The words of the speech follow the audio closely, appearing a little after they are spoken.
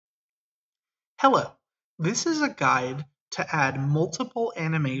Hello, this is a guide to add multiple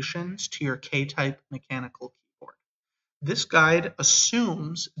animations to your K-type mechanical keyboard. This guide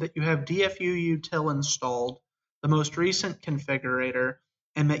assumes that you have DFU util installed, the most recent configurator,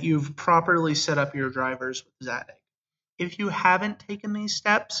 and that you've properly set up your drivers with Zadig. If you haven't taken these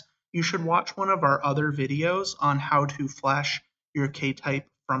steps, you should watch one of our other videos on how to flash your K-type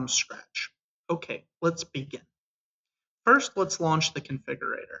from scratch. Okay, let's begin. First, let's launch the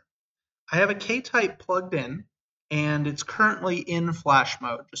configurator. I have a K-type plugged in, and it's currently in flash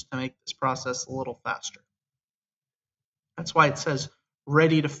mode, just to make this process a little faster. That's why it says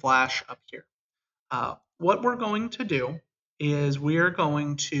ready to flash up here. What we're going to do is we are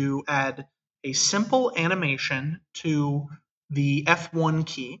going to add a simple animation to the F1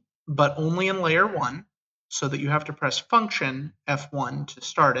 key, but only in layer 1, so that you have to press function F1 to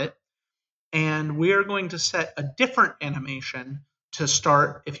start it. And we are going to set a different animation to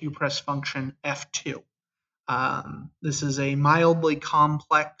start if you press function F2. This is a mildly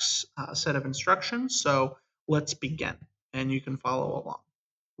complex set of instructions, so let's begin, and you can follow along.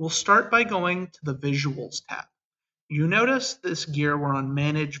 We'll start by going to the Visuals tab. You notice this gear we're on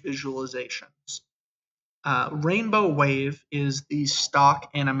Manage Visualizations. Rainbow Wave is the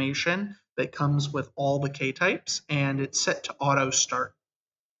stock animation that comes with all the K-types, and it's set to auto start.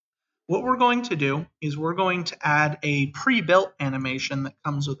 What we're going to do is we're going to add a pre-built animation that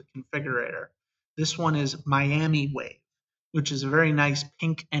comes with the configurator. This one is Miami Wave, which is a very nice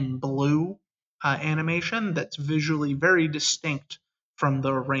pink and blue animation that's visually very distinct from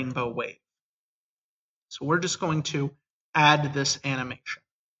the Rainbow Wave. So we're just going to add this animation.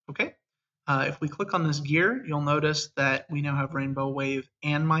 Okay. If we click on this gear, you'll notice that we now have Rainbow Wave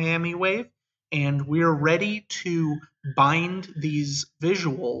and Miami Wave, and we're ready to bind these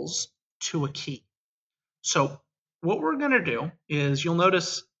visuals to a key. So what we're going to do is, you'll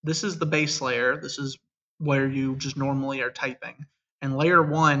notice this is the base layer. This is where you just normally are typing. And layer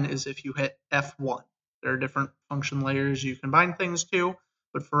 1 is if you hit F1. There are different function layers you can bind things to,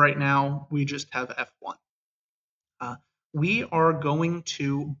 but for right now, we just have F1. We are going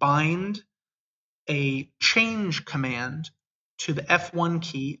to bind a change command to the F1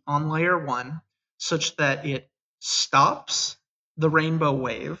 key on layer 1 such that it stops the Rainbow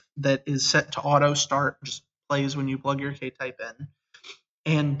Wave that is set to auto start, just plays when you plug your K-type in,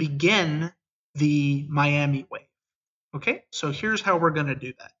 and begin the Miami Wave. Okay, so here's how we're going to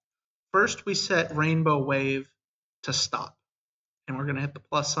do that. First, we set Rainbow Wave to stop, and we're going to hit the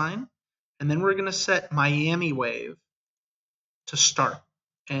plus sign, and then we're going to set Miami Wave to start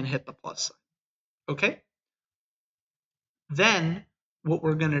and hit the plus sign. Okay? Then what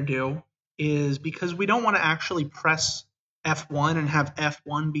we're going to do is, because we don't want to actually press F1 and have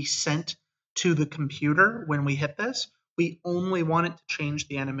F1 be sent to the computer when we hit this, we only want it to change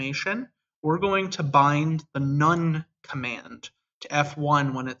the animation. We're going to bind the none command to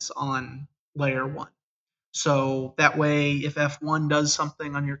F1 when it's on layer 1. So that way, if F1 does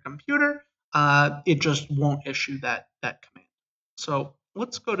something on your computer, it just won't issue that command. So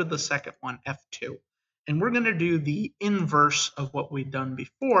let's go to the second one, F2. And we're going to do the inverse of what we've done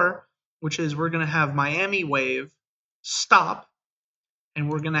before, which is we're going to have Miami Wave stop, and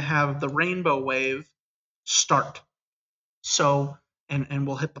we're going to have the Rainbow Wave start. So, and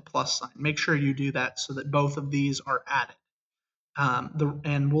we'll hit the plus sign. Make sure you do that so that both of these are added.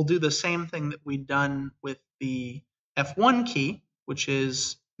 And we'll do the same thing that we've done with the F1 key, which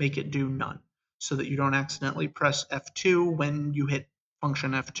is make it do none, so that you don't accidentally press F2 when you hit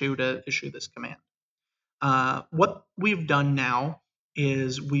function F2 to issue this command. What we've done now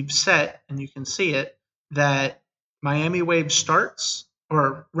is we've set, and you can see it, that Miami Wave starts,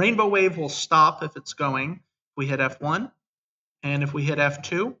 or Rainbow Wave will stop if it's going. If we hit F1, and if we hit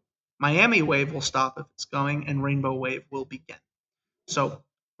F2, Miami Wave will stop if it's going, and Rainbow Wave will begin. So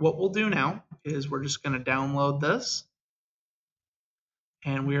what we'll do now is we're just going to download this,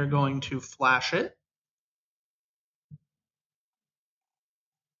 and we are going to flash it.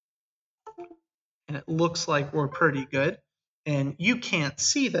 And it looks like we're pretty good. And you can't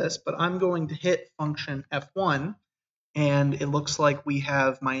see this, but I'm going to hit function F1, and it looks like we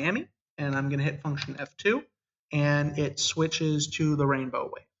have Miami, and I'm going to hit function F2, and it switches to the Rainbow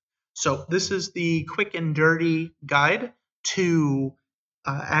Wave. So this is the quick and dirty guide to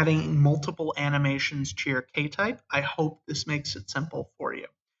adding multiple animations to your K-type. I hope this makes it simple for you.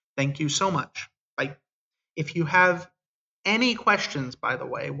 Thank you so much. Bye. If you have any questions, by the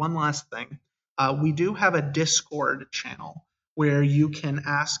way, one last thing, we do have a Discord channel where you can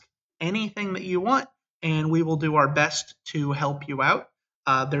ask anything that you want, and we will do our best to help you out.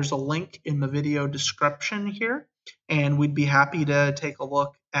 There's a link in the video description here, And we'd be happy to take a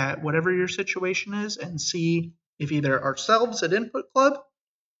look at whatever your situation is and see if either ourselves at Input Club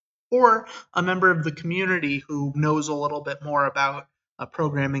or a member of the community who knows a little bit more about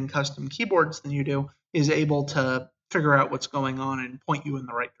programming custom keyboards than you do is able to figure out what's going on and point you in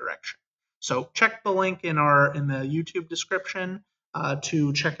the right direction. So check the link in the YouTube description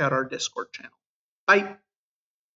to check out our Discord channel. Bye.